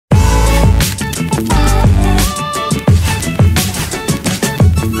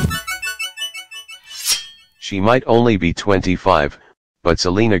She might only be 25, but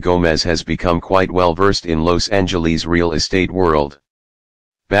Selena Gomez has become quite well versed in Los Angeles' real estate world.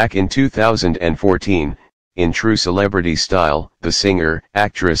 Back in 2014, in true celebrity style, the singer,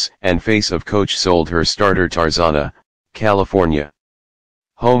 actress, and face of Coach sold her starter Tarzana, California,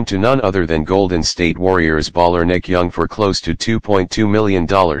 home to none other than Golden State Warriors baller Nick Young for close to $2.2 million.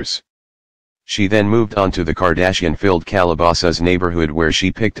 She then moved on to the Kardashian-filled Calabasas neighborhood where she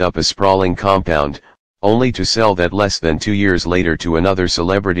picked up a sprawling compound, only to sell that less than 2 years later to another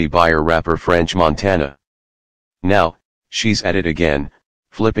celebrity buyer, rapper French Montana. Now, she's at it again,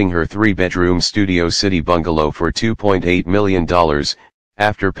 flipping her 3-bedroom Studio City bungalow for $2.8 million,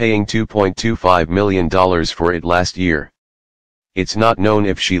 after paying $2.25 million for it last year. It's not known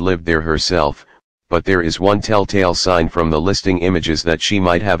if she lived there herself, but there is one telltale sign from the listing images that she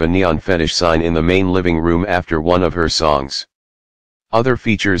might have a neon fetish sign in the main living room after one of her songs. Other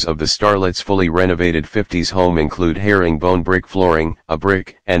features of the starlet's fully renovated 50s home include herringbone brick flooring, a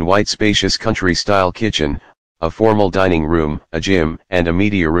brick and white spacious country-style kitchen, a formal dining room, a gym, and a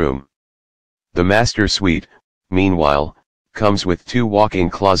media room. The master suite, meanwhile, comes with 2 walk-in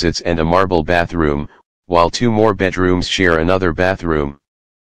closets and a marble bathroom, while 2 more bedrooms share another bathroom.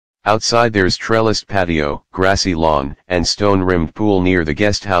 Outside there's trellised patio, grassy lawn, and stone-rimmed pool near the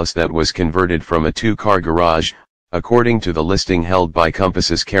guest house that was converted from a 2-car garage, according to the listing held by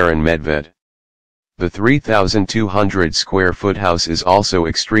Compass's Karen Medved. The 3,200 square foot house is also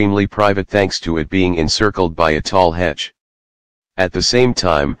extremely private thanks to it being encircled by a tall hedge. At the same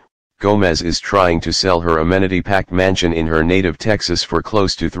time, Gomez is trying to sell her amenity-packed mansion in her native Texas for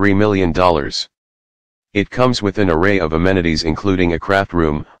close to $3 million. It comes with an array of amenities including a craft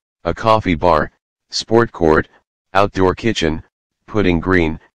room, a coffee bar, sport court, outdoor kitchen, putting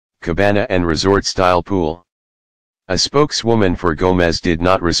green, cabana and resort-style pool. A spokeswoman for Gomez did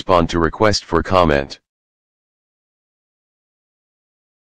not respond to request for comment.